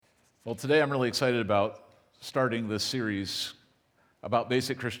Well, today I'm really excited about starting this series about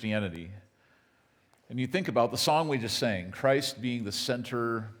basic Christianity. And you think about the song we just sang, Christ being the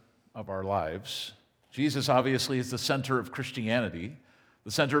center of our lives. Jesus obviously is the center of Christianity,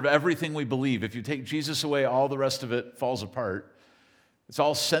 the center of everything we believe. If you take Jesus away, all the rest of it falls apart. It's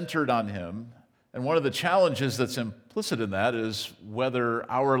all centered on him. And one of the challenges that's implicit in that is whether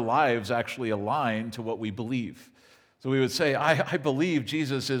our lives actually align to what we believe. So we would say, I believe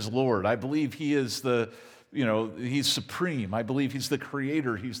Jesus is Lord. I believe he is he's supreme. I believe he's the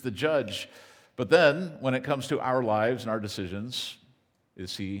creator. He's the judge. But then when it comes to our lives and our decisions,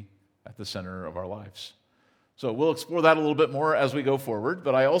 is he at the center of our lives? So we'll explore that a little bit more as we go forward.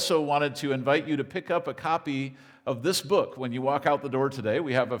 But I also wanted to invite you to pick up a copy of this book when you walk out the door today.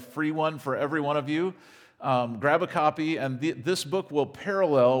 We have a free one for every one of you. Grab a copy, and this book will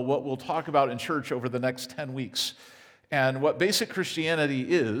parallel what we'll talk about in church over the next 10 weeks. And what basic Christianity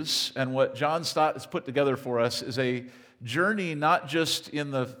is, and what John Stott has put together for us, is a journey not just in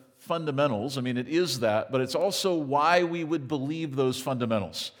the fundamentals. I mean, it is that, but it's also why we would believe those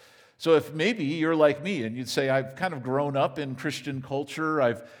fundamentals. So if maybe you're like me and you'd say, I've kind of grown up in Christian culture,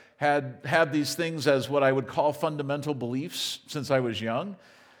 I've had these things as what I would call fundamental beliefs since I was young,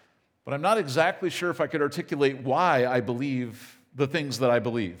 but I'm not exactly sure if I could articulate why I believe the things that I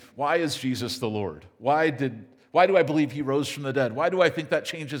believe. Why is Jesus the Lord? Why do I believe he rose from the dead? Why do I think that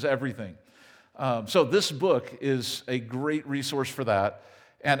changes everything? So this book is a great resource for that.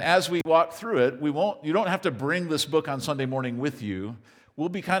 And as we walk through it, you don't have to bring this book on Sunday morning with you. We'll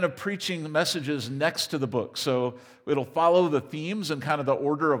be kind of preaching the messages next to the book. So it'll follow the themes and kind of the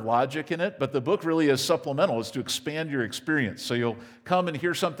order of logic in it, but the book really is supplemental. It's to expand your experience. So you'll come and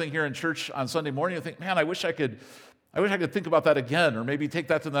hear something here in church on Sunday morning and think, man, I wish I could think about that again, or maybe take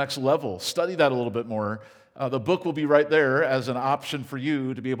that to the next level, study that a little bit more. The book will be right there as an option for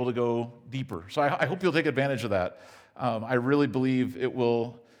you to be able to go deeper. So I hope you'll take advantage of that. I really believe it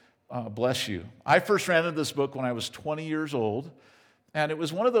will bless you. I first ran into this book when I was 20 years old, and it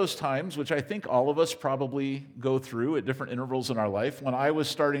was one of those times, which I think all of us probably go through at different intervals in our life, when I was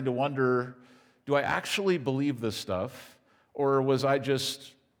starting to wonder, do I actually believe this stuff, or was I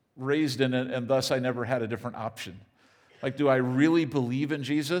just raised in it and thus I never had a different option? Like, do I really believe in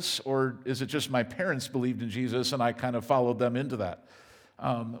Jesus, or is it just my parents believed in Jesus and I kind of followed them into that?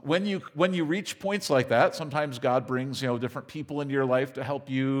 When you reach points like that, sometimes God brings different people into your life to help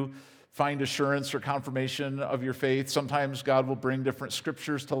you find assurance or confirmation of your faith. Sometimes God will bring different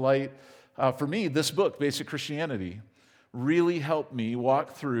scriptures to light. For me, this book, Basic Christianity, really helped me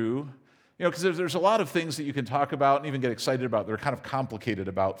walk through, because there's a lot of things that you can talk about and even get excited about. They're kind of complicated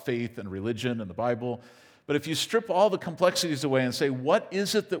about faith and religion and the Bible. But if you strip all the complexities away and say, what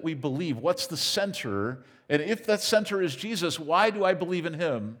is it that we believe? What's the center? And if that center is Jesus, why do I believe in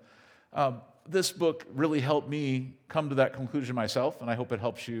him? This book really helped me come to that conclusion myself, and I hope it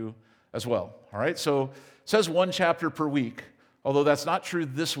helps you as well. All right, so it says one chapter per week, although that's not true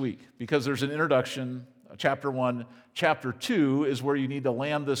this week, because there's an introduction, chapter 1. Chapter 2 is where you need to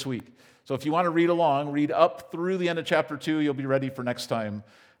land this week. So if you want to read along, read up through the end of chapter 2. You'll be ready for next time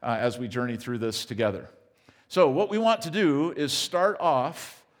as we journey through this together. So what we want to do is start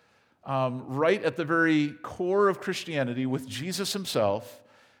off right at the very core of Christianity with Jesus himself.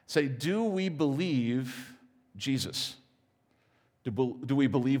 Say, do we believe Jesus? Do we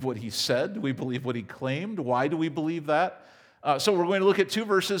believe what he said? Do we believe what he claimed? Why do we believe that? So we're going to look at two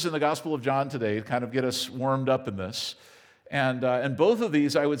verses in the Gospel of John today to kind of get us warmed up in this. And both of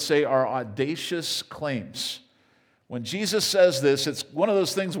these, I would say, are audacious claims. When Jesus says this, it's one of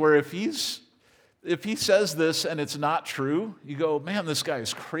those things where if he says this and it's not true, you go, man, this guy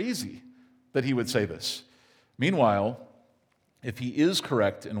is crazy that he would say this. Meanwhile, if he is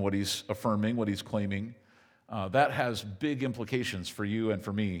correct in what he's affirming, what he's claiming, that has big implications for you and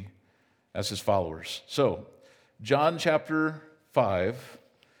for me as his followers. So, John chapter 5,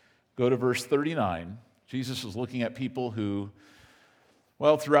 go to verse 39. Jesus is looking at people who,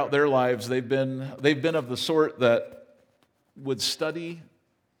 well, throughout their lives, they've been of the sort that would study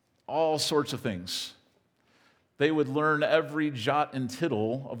all sorts of things. They would learn every jot and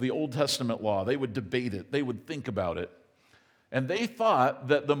tittle of the Old Testament law. They would debate it. They would think about it. And they thought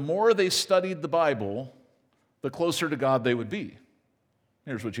that the more they studied the Bible, the closer to God they would be.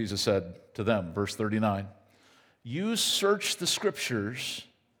 Here's what Jesus said to them, verse 39. You search the Scriptures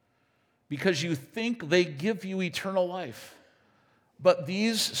because you think they give you eternal life. But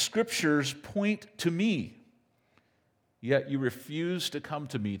these Scriptures point to me. Yet you refuse to come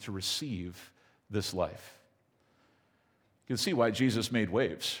to me to receive this life. You can see why Jesus made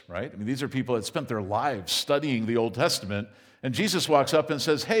waves, right? I mean, these are people that spent their lives studying the Old Testament, and Jesus walks up and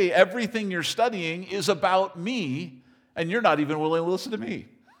says, hey, everything you're studying is about me, and you're not even willing to listen to me.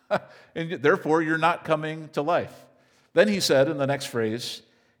 And therefore, you're not coming to life. Then he said in the next phrase,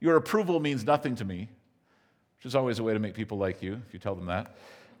 your approval means nothing to me, which is always a way to make people like you, if you tell them that.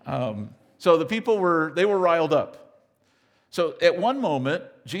 So the people were riled up. So at one moment,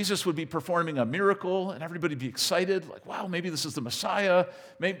 Jesus would be performing a miracle, and everybody would be excited, like, wow, maybe this is the Messiah.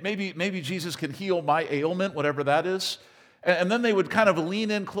 Maybe Jesus can heal my ailment, whatever that is. And then they would kind of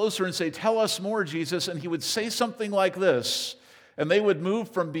lean in closer and say, tell us more, Jesus. And he would say something like this, and they would move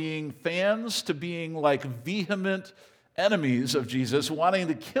from being fans to being like vehement enemies of Jesus, wanting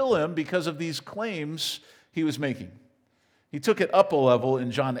to kill him because of these claims he was making. He took it up a level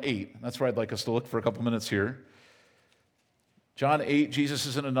in John 8. That's where I'd like us to look for a couple minutes here. John 8, Jesus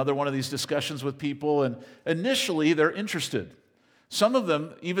is in another one of these discussions with people, and initially they're interested. Some of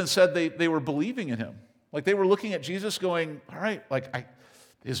them even said they were believing in him. Like they were looking at Jesus going, all right,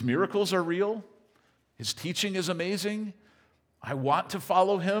 his miracles are real. His teaching is amazing. I want to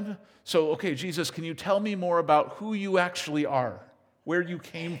follow him. So, okay, Jesus, can you tell me more about who you actually are, where you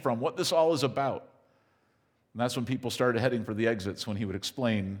came from, what this all is about? And that's when people started heading for the exits, when he would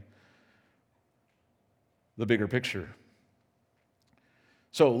explain the bigger picture.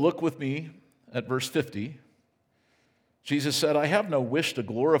 So look with me at verse 50. Jesus said, I have no wish to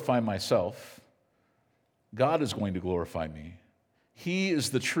glorify myself. God is going to glorify me. He is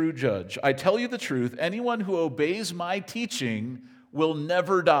the true judge. I tell you the truth, anyone who obeys my teaching will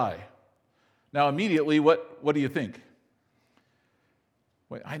never die. Now immediately, what do you think?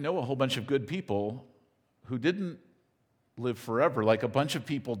 Wait, I know a whole bunch of good people who didn't live forever. Like a bunch of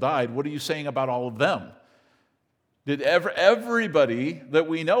people died. What are you saying about all of them? Everybody that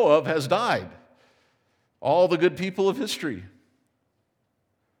we know of has died. All the good people of history.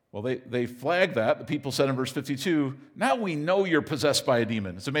 Well, they flagged that. The people said in verse 52, now we know you're possessed by a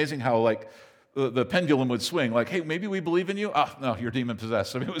demon. It's amazing how the pendulum would swing. Like, hey, maybe we believe in you. No, you're demon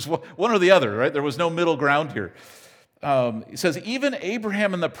possessed. I mean, it was one or the other, right? There was no middle ground here. He says, even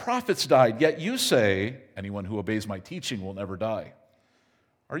Abraham and the prophets died, yet you say, anyone who obeys my teaching will never die.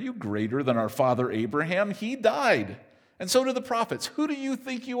 Are you greater than our father Abraham? He died, and so did the prophets. Who do you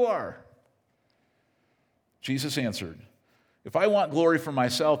think you are? Jesus answered, if I want glory for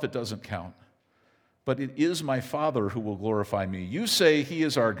myself, it doesn't count. But it is my Father who will glorify me. You say he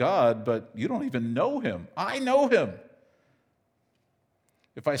is our God, but you don't even know him. I know him.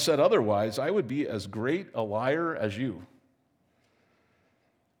 If I said otherwise, I would be as great a liar as you.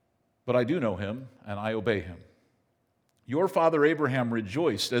 But I do know him, and I obey him. Your father Abraham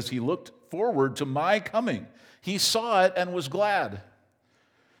rejoiced as he looked forward to my coming. He saw it and was glad.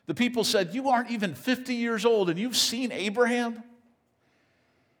 The people said, you aren't even 50 years old and you've seen Abraham?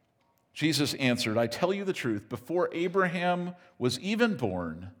 Jesus answered, I tell you the truth, before Abraham was even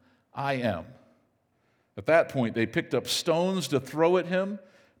born, I am. At that point, they picked up stones to throw at him,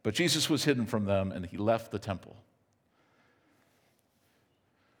 but Jesus was hidden from them and he left the temple.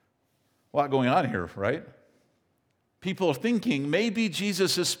 A lot going on here, right? People are thinking maybe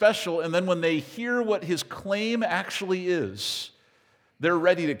Jesus is special, and then when they hear what his claim actually is, they're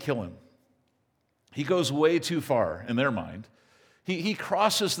ready to kill him. He goes way too far in their mind. He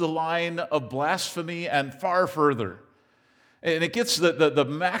crosses the line of blasphemy and far further. And it gets the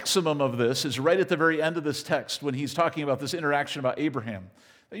maximum of this is right at the very end of this text when he's talking about this interaction about Abraham.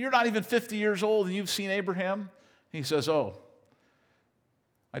 You're not even 50 years old and you've seen Abraham? He says, oh,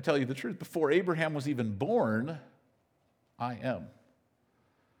 I tell you the truth, before Abraham was even born, I am.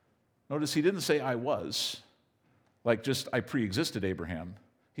 Notice he didn't say I was, like just I pre-existed Abraham.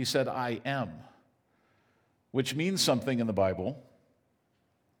 He said I am, which means something in the Bible.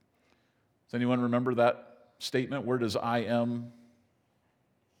 Does anyone remember that statement? Where does I am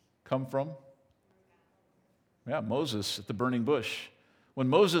come from? Yeah, Moses at the burning bush. When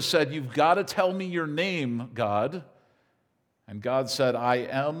Moses said, you've got to tell me your name, God, and God said, I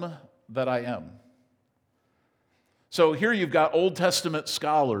am that I am. So here you've got Old Testament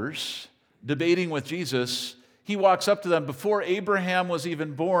scholars debating with Jesus. He walks up to them, before Abraham was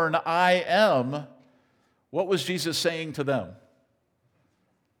even born, I am. What was Jesus saying to them?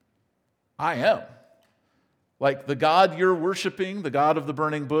 I am. Like the God you're worshiping, the God of the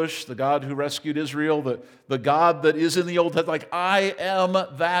burning bush, the God who rescued Israel, the God that is in the Old Testament, like I am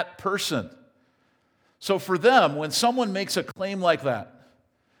that person. So for them, when someone makes a claim like that,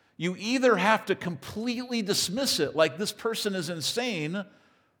 you either have to completely dismiss it, like this person is insane,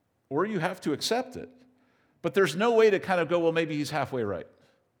 or you have to accept it. But there's no way to kind of go, well, maybe he's halfway right.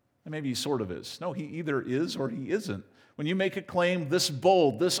 And maybe he sort of is. No, he either is or he isn't. When you make a claim this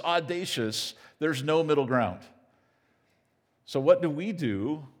bold, this audacious, there's no middle ground. So what do we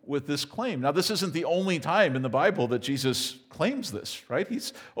do with this claim? Now, this isn't the only time in the Bible that Jesus claims this, right?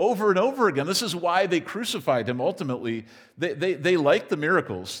 He's over and over again. This is why they crucified him ultimately. They liked the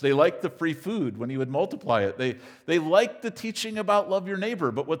miracles. They liked the free food when he would multiply it. They liked the teaching about love your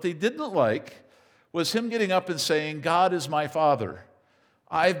neighbor. But what they didn't like was him getting up and saying, God is my Father.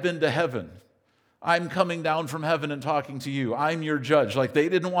 I've been to heaven. I'm coming down from heaven and talking to you. I'm your judge. Like, they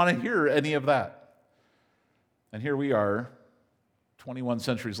didn't want to hear any of that. And here we are, 21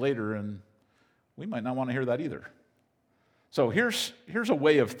 centuries later, and we might not want to hear that either. So here's a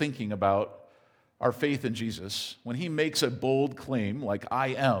way of thinking about our faith in Jesus. When he makes a bold claim like I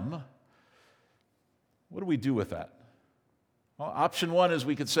am, what do we do with that? Well, option one is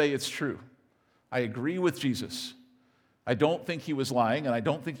we could say it's true. I agree with Jesus. I don't think he was lying, and I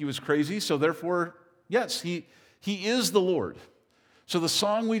don't think he was crazy, so therefore, yes, he is the Lord. So the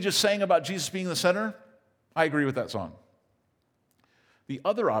song we just sang about Jesus being the center, I agree with that song. The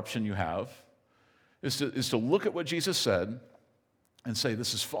other option you have is to look at what Jesus said and say,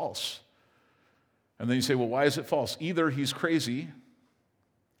 this is false. And then you say, well, why is it false? Either he's crazy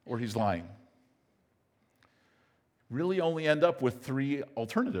or he's lying. Really only end up with three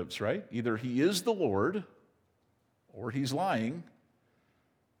alternatives, right? Either he is the Lord, or he's lying,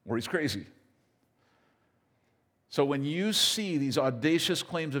 or he's crazy. So when you see these audacious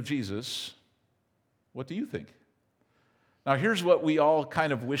claims of Jesus, what do you think? Now, here's what we all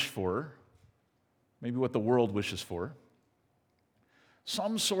kind of wish for, maybe what the world wishes for.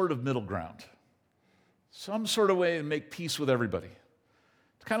 Some sort of middle ground. Some sort of way to make peace with everybody.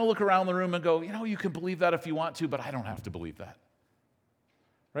 To kind of look around the room and go, you can believe that if you want to, but I don't have to believe that.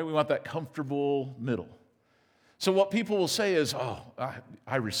 Right? We want that comfortable middle. So what people will say is,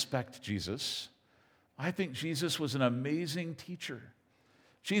 I respect Jesus. I think Jesus was an amazing teacher.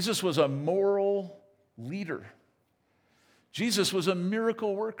 Jesus was a moral leader. Jesus was a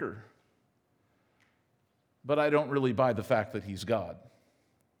miracle worker. But I don't really buy the fact that he's God.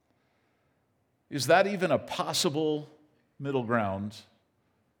 Is that even a possible middle ground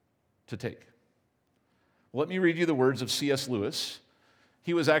to take? Well, let me read you the words of C.S. Lewis.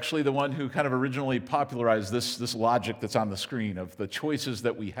 He was actually the one who kind of originally popularized this logic that's on the screen of the choices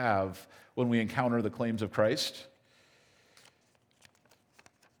that we have when we encounter the claims of Christ.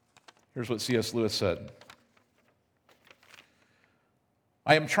 Here's what C.S. Lewis said.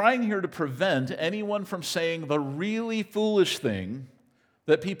 I am trying here to prevent anyone from saying the really foolish thing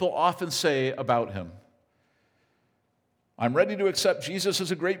that people often say about him. I'm ready to accept Jesus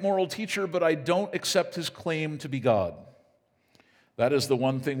as a great moral teacher, but I don't accept his claim to be God. That is the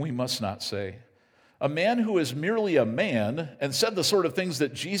one thing we must not say. A man who is merely a man and said the sort of things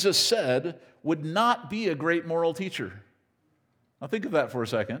that Jesus said would not be a great moral teacher. Now think of that for a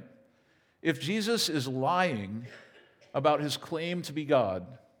second. If Jesus is lying about his claim to be God,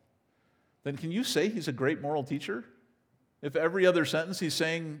 then can you say he's a great moral teacher? If every other sentence he's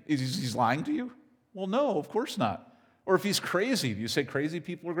saying he's lying to you? Well, no, of course not. Or if he's crazy, do you say crazy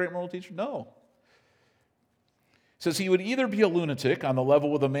people are great moral teachers? No. He says he would either be a lunatic on the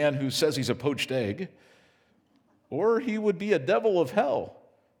level with a man who says he's a poached egg, or he would be a devil of hell.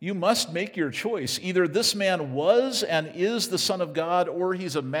 You must make your choice. Either this man was and is the Son of God, or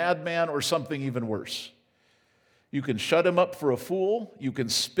he's a madman or something even worse. You can shut him up for a fool. You can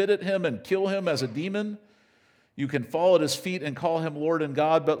spit at him and kill him as a demon. You can fall at his feet and call him Lord and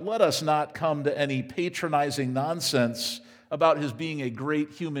God, but let us not come to any patronizing nonsense about his being a great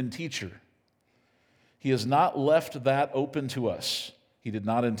human teacher. He has not left that open to us. He did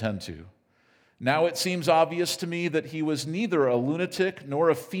not intend to. Now it seems obvious to me that he was neither a lunatic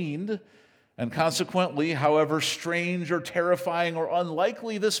nor a fiend, and consequently, however strange or terrifying or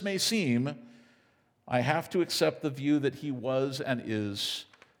unlikely this may seem, I have to accept the view that he was and is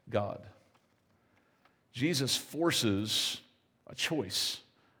God. Jesus forces a choice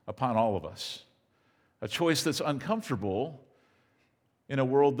upon all of us, a choice that's uncomfortable in a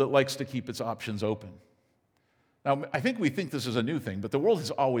world that likes to keep its options open. Now, I think we think this is a new thing, but the world has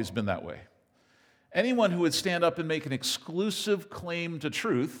always been that way. Anyone who would stand up and make an exclusive claim to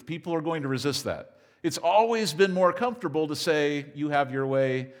truth, people are going to resist that. It's always been more comfortable to say, you have your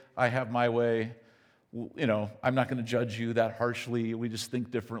way, I have my way. I'm not going to judge you that harshly. We just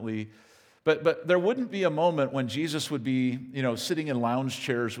think differently. But there wouldn't be a moment when Jesus would be, sitting in lounge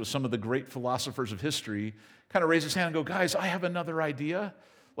chairs with some of the great philosophers of history, kind of raise his hand and go, guys, I have another idea.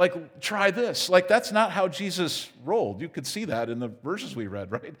 Try this. That's not how Jesus rolled. You could see that in the verses we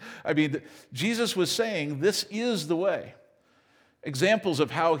read, right? I mean, Jesus was saying, this is the way. Examples of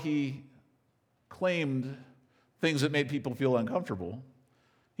how he claimed things that made people feel uncomfortable.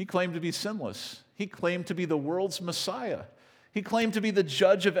 He claimed to be sinless. He claimed to be the world's Messiah. He claimed to be the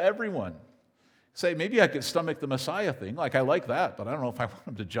judge of everyone. Say, maybe I could stomach the Messiah thing. Like, I like that, but I don't know if I want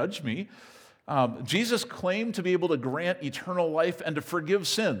him to judge me. Jesus claimed to be able to grant eternal life and to forgive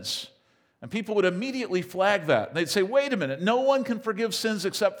sins. And people would immediately flag that. They'd say, wait a minute, no one can forgive sins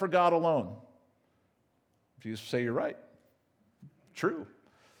except for God alone. Jesus would say, you're right. True.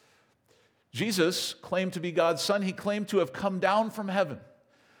 Jesus claimed to be God's son. He claimed to have come down from heaven.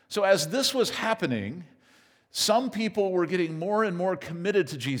 So as this was happening, some people were getting more and more committed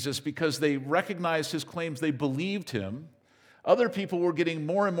to Jesus because they recognized his claims, they believed him. Other people were getting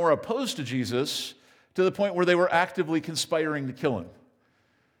more and more opposed to Jesus to the point where they were actively conspiring to kill him.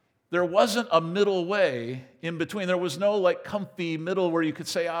 There wasn't a middle way in between. There was no like comfy middle where you could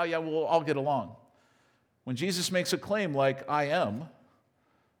say, yeah, we'll all get along. When Jesus makes a claim like, I am,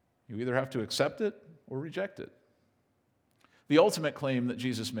 you either have to accept it or reject it. The ultimate claim that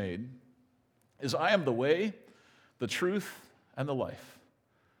Jesus made is, I am the way, the truth, and the life.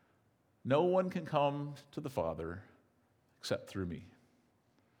 No one can come to the Father except through me.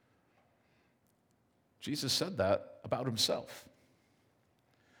 Jesus said that about himself.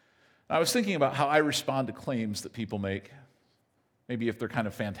 I was thinking about how I respond to claims that people make, maybe if they're kind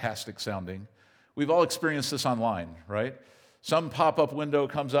of fantastic sounding. We've all experienced this online, right? Some pop-up window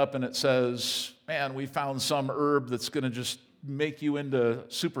comes up and it says, man, we found some herb that's going to just make you into a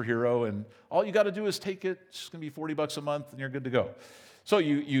superhero, and all you got to do is take it. It's going to be $40 a month, and you're good to go. So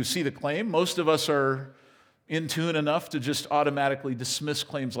you see the claim. Most of us are in tune enough to just automatically dismiss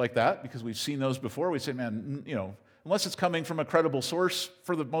claims like that because we've seen those before. We say, man, unless it's coming from a credible source,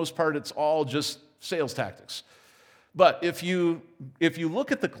 for the most part, it's all just sales tactics. But if you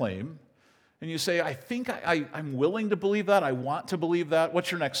look at the claim and you say, I think I'm willing to believe that, I want to believe that, what's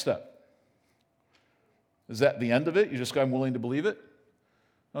your next step? Is that the end of it? You just go, I'm willing to believe it?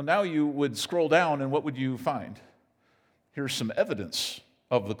 Well, now you would scroll down, and what would you find? Here's some evidence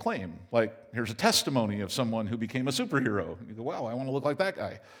of the claim. Like, here's a testimony of someone who became a superhero. You go, wow, I want to look like that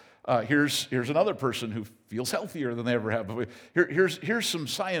guy. Here's another person who feels healthier than they ever have. Here's some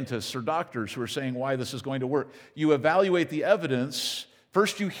scientists or doctors who are saying why this is going to work. You evaluate the evidence.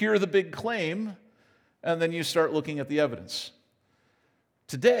 First, you hear the big claim, and then you start looking at the evidence.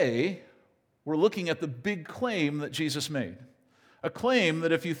 Today, we're looking at the big claim that Jesus made. A claim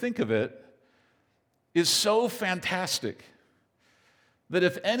that, if you think of it, is so fantastic that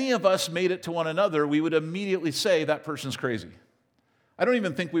if any of us made it to one another, we would immediately say that person's crazy. I don't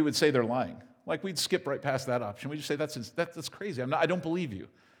even think we would say they're lying. Like, we'd skip right past that option. We'd just say, that's crazy. I don't believe you. You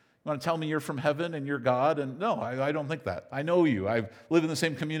want to tell me you're from heaven and you're God? And no, I don't think that. I know you. I live in the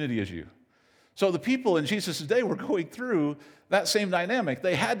same community as you. So the people in Jesus' day were going through that same dynamic.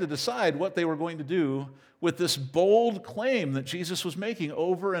 They had to decide what they were going to do with this bold claim that Jesus was making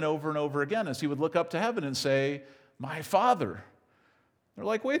over and over and over again as he would look up to heaven and say, my Father. They're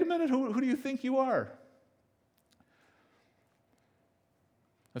like, wait a minute, who do you think you are?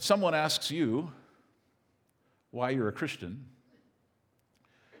 If someone asks you why you're a Christian,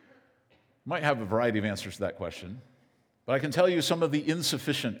 you might have a variety of answers to that question, but I can tell you some of the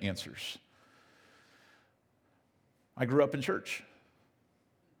insufficient answers. I grew up in church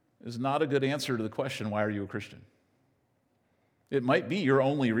is not a good answer to the question, why are you a Christian? It might be your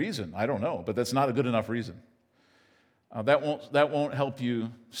only reason. I don't know, but that's not a good enough reason. That won't help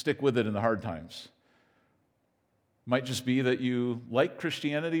you stick with it in the hard times. Might just be that you like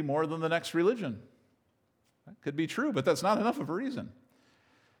Christianity more than the next religion. That could be true, but that's not enough of a reason.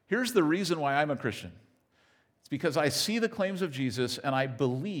 Here's the reason why I'm a Christian. It's because I see the claims of Jesus and I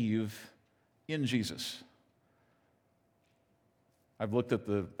believe in Jesus. I've looked at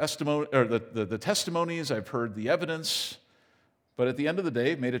the testimonies, I've heard the evidence, but at the end of the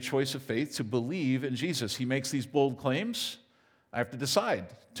day, I've made a choice of faith to believe in Jesus. He makes these bold claims. I have to decide,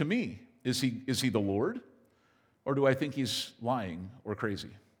 to me, is he the Lord, or do I think he's lying or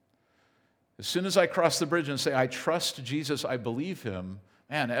crazy? As soon as I cross the bridge and say, I trust Jesus, I believe him,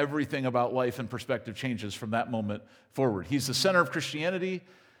 man, everything about life and perspective changes from that moment forward. He's the center of Christianity,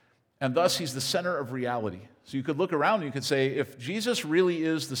 and thus he's the center of reality. So you could look around and you could say, if Jesus really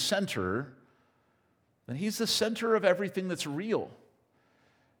is the center, then he's the center of everything that's real.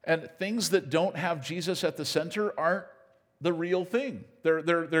 And things that don't have Jesus at the center aren't the real thing.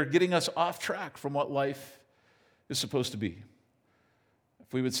 They're getting us off track from what life is supposed to be.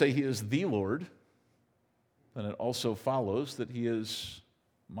 If we would say he is the Lord, then it also follows that he is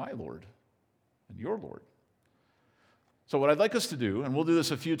my Lord and your Lord. So what I'd like us to do, and we'll do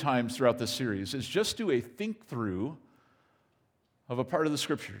this a few times throughout this series, is just do a think through of a part of the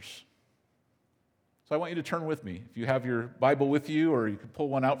Scriptures. So I want you to turn with me. If you have your Bible with you, or you can pull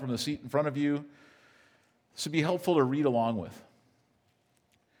one out from the seat in front of you, this would be helpful to read along with.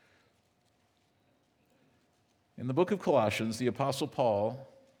 In the book of Colossians, the Apostle Paul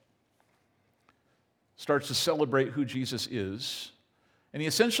starts to celebrate who Jesus is, and he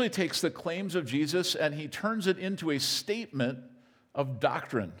essentially takes the claims of Jesus and he turns it into a statement of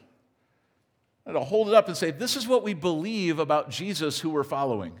doctrine. And to hold it up and say, this is what we believe about Jesus who we're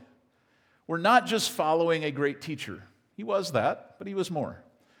following. We're not just following a great teacher. He was that, but he was more.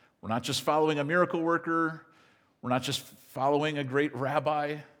 We're not just following a miracle worker. We're not just following a great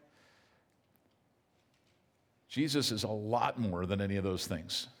rabbi. Jesus is a lot more than any of those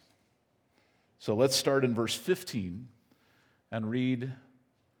things. So let's start in verse 15 and read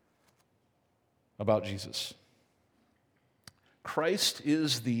about Jesus. Christ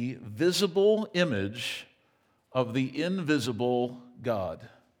is the visible image of the invisible God.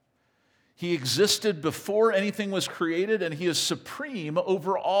 He existed before anything was created, and he is supreme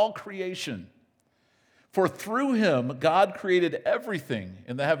over all creation. For through him, God created everything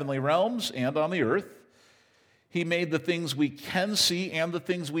in the heavenly realms and on the earth. He made the things we can see and the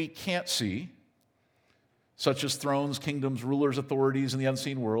things we can't see, such as thrones, kingdoms, rulers, authorities in the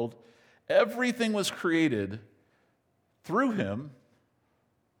unseen world. Everything was created through him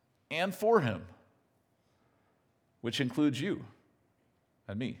and for him, which includes you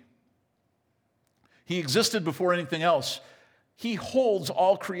and me. He existed before anything else. He holds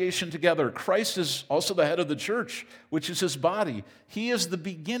all creation together. Christ is also the head of the church, which is his body. He is the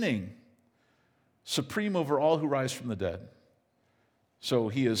beginning, supreme over all who rise from the dead. So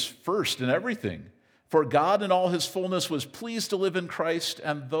he is first in everything. For God in all his fullness was pleased to live in Christ,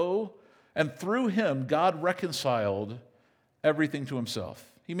 and through him God reconciled everything to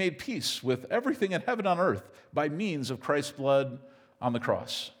himself. He made peace with everything in heaven and on earth by means of Christ's blood on the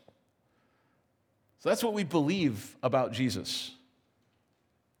cross. So that's what we believe about Jesus.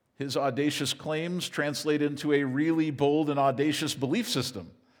 His audacious claims translate into a really bold and audacious belief system,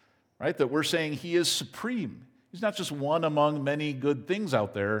 right? That we're saying he is supreme. He's not just one among many good things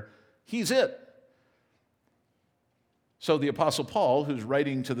out there. He's it. So the Apostle Paul, who's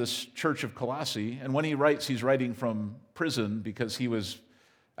writing to this church of Colossae, and when he writes, he's writing from prison because he was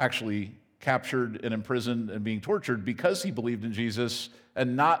actually captured and imprisoned and being tortured because he believed in Jesus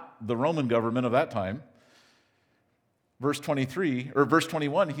and not the Roman government of that time. Verse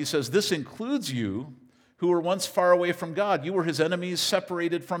 21, he says, "This includes you who were once far away from God. You were his enemies,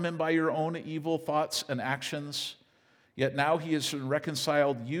 separated from him by your own evil thoughts and actions. Yet now he has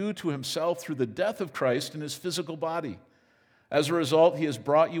reconciled you to himself through the death of Christ in his physical body. As a result, he has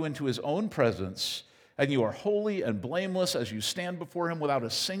brought you into his own presence, and you are holy and blameless as you stand before him without a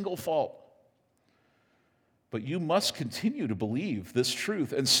single fault. But you must continue to believe this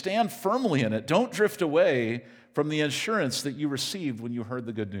truth and stand firmly in it. Don't drift away from the assurance that you received when you heard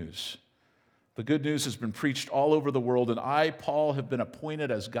the good news. The good news has been preached all over the world, and I, Paul, have been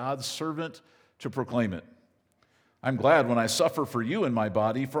appointed as God's servant to proclaim it. I'm glad when I suffer for you in my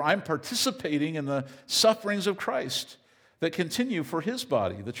body, for I'm participating in the sufferings of Christ that continue for his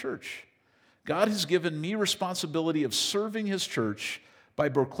body, the church. God has given me responsibility of serving his church by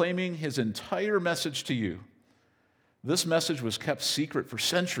proclaiming his entire message to you. This message was kept secret for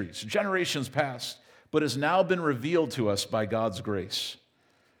centuries, generations past, but has now been revealed to us by God's grace.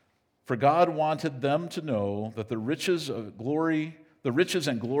 For God wanted them to know that the riches and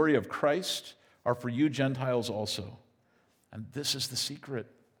glory of Christ are for you Gentiles also. And this is the secret.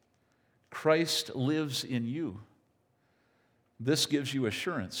 Christ lives in you. This gives you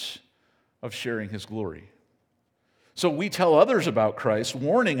assurance of sharing his glory. So we tell others about Christ,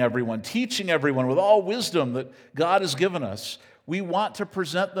 warning everyone, teaching everyone with all wisdom that God has given us. We want to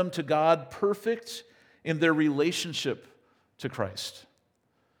present them to God perfect in their relationship to Christ.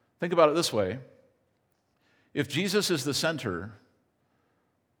 Think about it this way. If Jesus is the center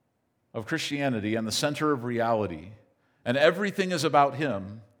of Christianity and the center of reality, and everything is about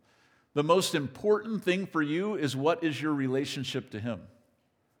him, the most important thing for you is what is your relationship to him.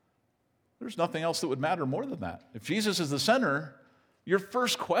 There's nothing else that would matter more than that. If Jesus is the center, your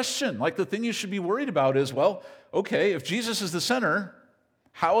first question, like the thing you should be worried about is, well, okay, if Jesus is the center,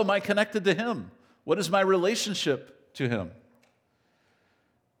 how am I connected to him? What is my relationship to him?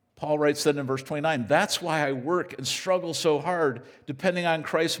 Paul writes then in verse 29, that's why I work and struggle so hard, depending on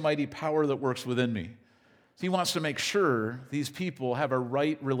Christ's mighty power that works within me. He wants to make sure these people have a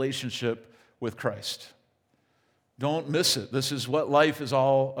right relationship with Christ. Don't miss it. This is what life is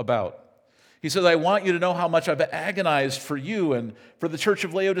all about. He says, I want you to know how much I've agonized for you and for the church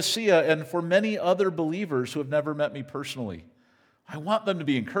of Laodicea and for many other believers who have never met me personally. I want them to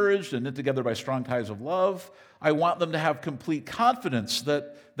be encouraged and knit together by strong ties of love. I want them to have complete confidence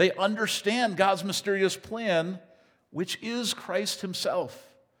that they understand God's mysterious plan, which is Christ himself.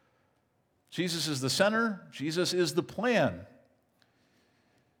 Jesus is the center. Jesus is the plan.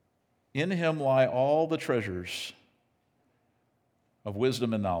 In him lie all the treasures of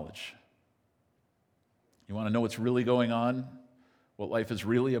wisdom and knowledge. You want to know what's really going on? What life is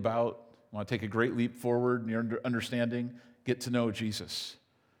really about? You want to take a great leap forward in your understanding? Get to know Jesus.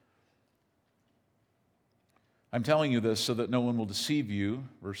 I'm telling you this so that no one will deceive you,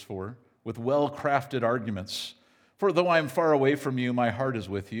 verse 4, with well-crafted arguments. For though I am far away from you, my heart is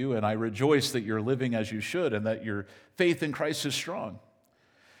with you, and I rejoice that you're living as you should and that your faith in Christ is strong.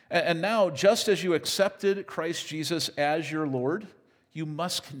 And now, just as you accepted Christ Jesus as your Lord, you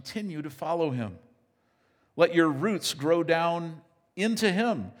must continue to follow him. Let your roots grow down into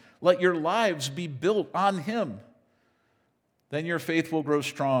him. Let your lives be built on him. Then your faith will grow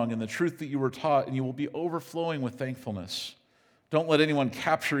strong in the truth that you were taught, and you will be overflowing with thankfulness. Don't let anyone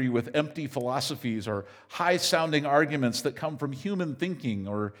capture you with empty philosophies or high-sounding arguments that come from human thinking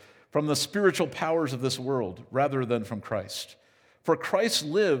or from the spiritual powers of this world, rather than from Christ. For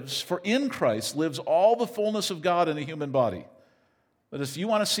in Christ lives all the fullness of God in a human body. That if you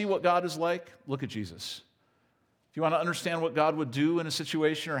want to see what God is like, look at Jesus. If you want to understand what God would do in a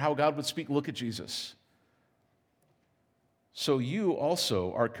situation or how God would speak, look at Jesus. So you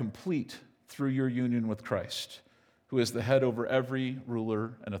also are complete through your union with Christ, who is the head over every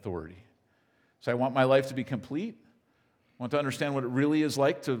ruler and authority. So I want my life to be complete. I want to understand what it really is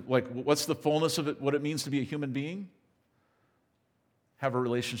like what's the fullness of it, what it means to be a human being. Have a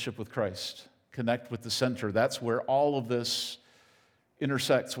relationship with Christ. Connect with the center. That's where all of this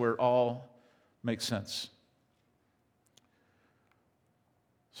intersects, where it all makes sense.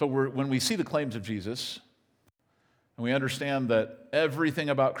 So when we see the claims of Jesus, and we understand that everything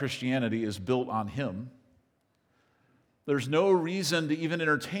about Christianity is built on him, there's no reason to even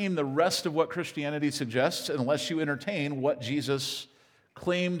entertain the rest of what Christianity suggests unless you entertain what Jesus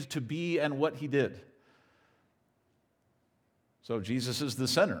claimed to be and what he did. So Jesus is the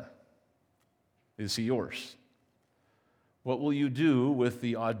center. Is he yours? What will you do with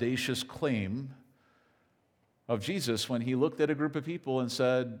the audacious claim of Jesus when he looked at a group of people and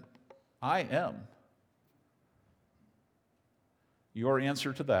said, I am? Your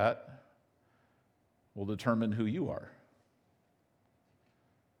answer to that will determine who you are.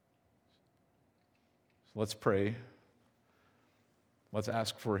 So let's pray. Let's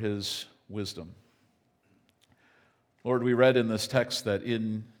ask for his wisdom. Lord, we read in this text that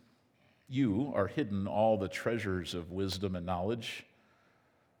in you are hidden all the treasures of wisdom and knowledge.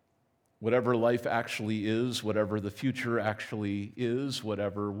 Whatever life actually is, whatever the future actually is,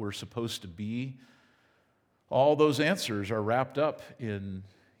 whatever we're supposed to be, all those answers are wrapped up in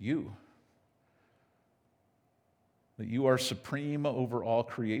you. That you are supreme over all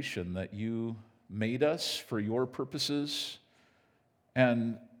creation, that you made us for your purposes,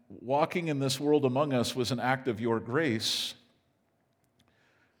 and walking in this world among us was an act of your grace.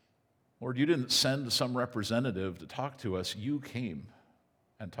 Lord, you didn't send some representative to talk to us. You came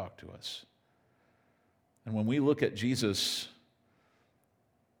and talked to us. And when we look at Jesus,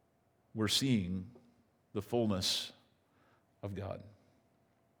 we're seeing the fullness of God.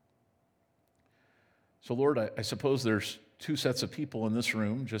 So, Lord, I suppose there's two sets of people in this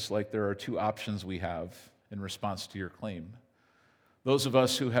room, just like there are two options we have in response to your claim. Those of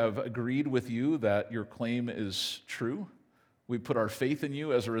us who have agreed with you that your claim is true, we put our faith in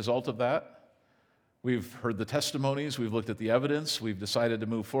you as a result of that. We've heard the testimonies, we've looked at the evidence, we've decided to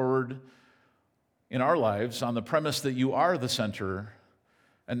move forward in our lives on the premise that you are the center,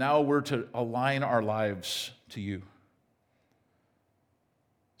 and now we're to align our lives to you.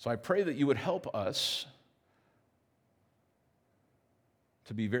 So I pray that you would help us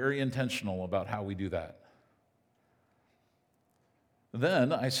to be very intentional about how we do that.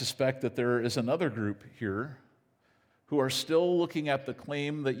 Then I suspect that there is another group here who are still looking at the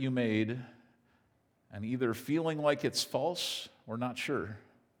claim that you made and either feeling like it's false or not sure.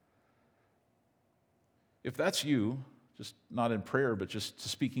 If that's you, just not in prayer, but just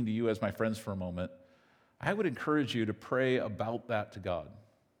speaking to you as my friends for a moment, I would encourage you to pray about that to God.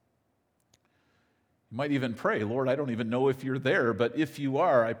 You might even pray, Lord, I don't even know if you're there, but if you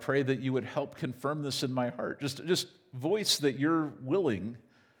are, I pray that you would help confirm this in my heart. Just voice that you're willing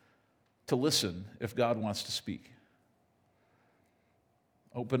to listen if God wants to speak.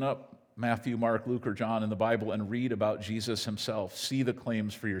 Open up Matthew, Mark, Luke, or John in the Bible and read about Jesus himself. See the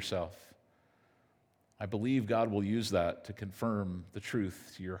claims for yourself. I believe God will use that to confirm the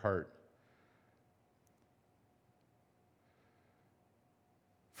truth to your heart.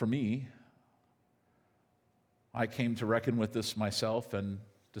 for me, I came to reckon with this myself and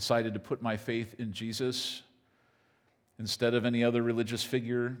decided to put my faith in Jesus instead of any other religious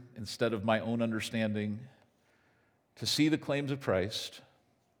figure, instead of my own understanding, to see the claims of Christ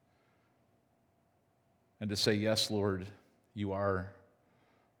and to say, yes, Lord, you are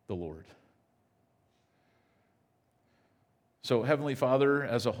the Lord. So, Heavenly Father,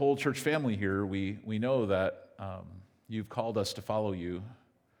 as a whole church family here, we know that you've called us to follow you,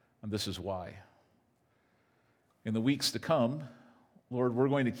 and this is why. In the weeks to come, Lord, we're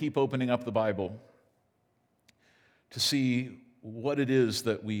going to keep opening up the Bible to see what it is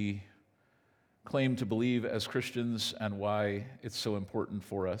that we claim to believe as Christians and why it's so important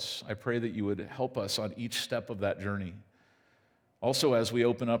for us. I pray that you would help us on each step of that journey. Also, as we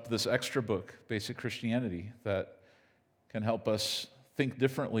open up this extra book, Basic Christianity, that can help us think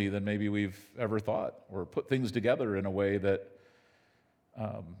differently than maybe we've ever thought, or put things together in a way that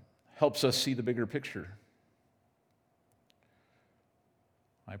helps us see the bigger picture.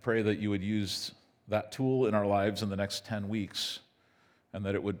 I pray that you would use that tool in our lives in the next 10 weeks, and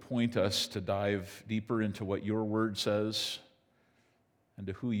that it would point us to dive deeper into what your word says and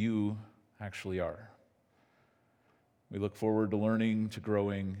to who you actually are. We look forward to learning, to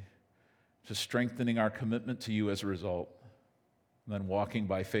growing, to strengthening our commitment to you as a result, and then walking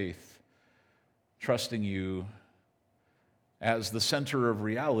by faith, trusting you as the center of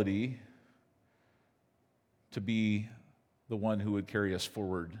reality to be the one who would carry us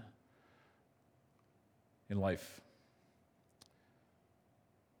forward in life.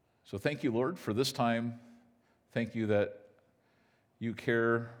 So thank you, Lord, for this time. Thank you that you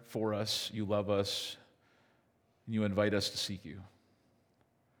care for us, you love us, and you invite us to seek you.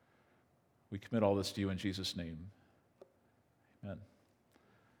 We commit all this to you in Jesus' name. Amen.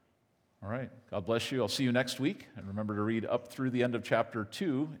 All right. God bless you. I'll see you next week. And remember to read up through the end of chapter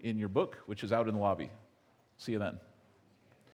 2 in your book, which is out in the lobby. See you then.